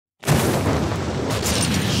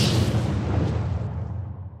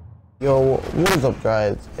Yo, what is up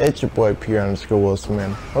guys? It's your boy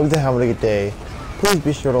Pierre_Wilson. Hope you're having a good day. Please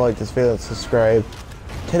be sure to like this video and subscribe.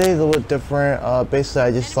 Today's a little different. Basically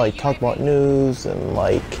I just like talk about news and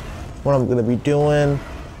like what I'm gonna be doing.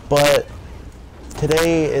 But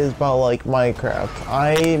today is about like Minecraft.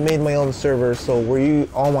 I made my own server so where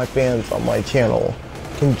all my fans on my channel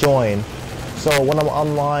can join. So when I'm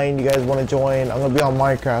online, you guys want to join, I'm gonna be on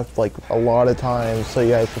Minecraft like a lot of times, so you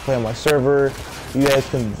guys can play on my server. You guys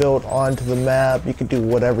can build onto the map. You can do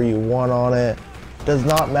whatever you want on it. Does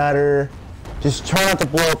not matter. Just try not to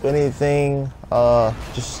blow up anything.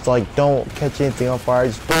 Just like don't catch anything on fire.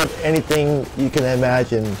 Just build anything you can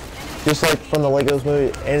imagine. Just like from the Legos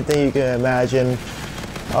movie, anything you can imagine.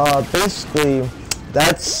 Basically,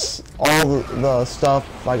 that's all the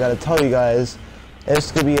stuff I gotta tell you guys.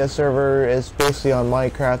 It's gonna be a server. It's basically on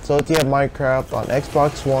Minecraft. So if you have Minecraft on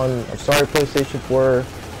Xbox One, I'm sorry PlayStation 4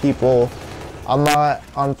 people, I'm not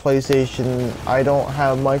on PlayStation. I don't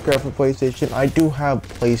have Minecraft for PlayStation. I do have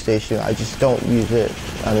PlayStation, I just don't use it.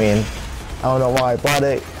 I mean, I don't know why I bought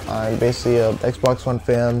it. I'm basically a Xbox One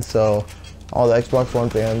fan, so all the Xbox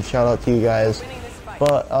One fans, shout out to you guys.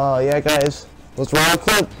 But yeah guys, let's roll a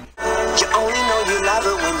clip. You only know you love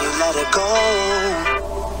it when you let it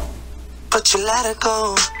go, but you let it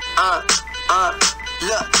go.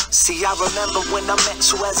 Look, see, I remember when I met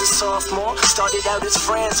you as a sophomore. Started out as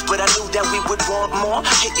friends, but I knew that we would want more.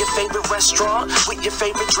 Hit your favorite restaurant with your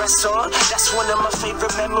favorite dress on. That's one of my favorite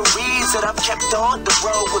memories that I've kept on the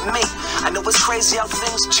road with me. I know it's crazy how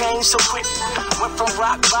things change so quick. Went from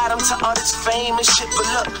rock bottom to all this fame and shit. But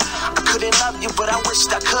look, I couldn't love you, but I wished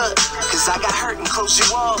I could. Cause I got hurt and closed you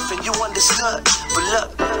off and you understood. But look,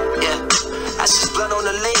 yeah, that's just blood on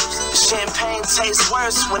the leaves. The champagne tastes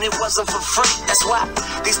worse when it wasn't for free. That's why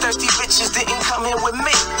these thirsty bitches didn't come here with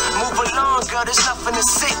me. Move along, girl, there's nothing to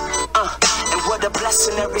see. And what a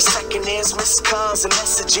blessing every second is. Missed calls and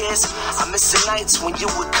messages. I miss the nights when you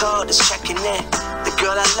would call, just checking in. The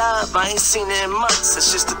girl I love, I ain't seen her in months.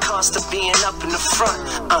 That's just the cost of being up in the front.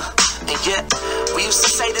 And yet, we used to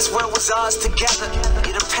say this world was ours together.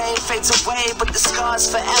 Yeah, the pain fades away, but the scars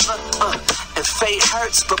forever. And fate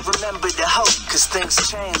hurts, but remember the hope. Cause things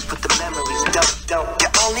change, but the memories don't. You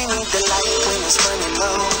only need the light when it's burning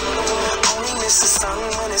low. Only miss the sun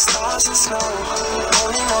when it starts to snow.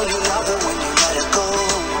 Only know you love it when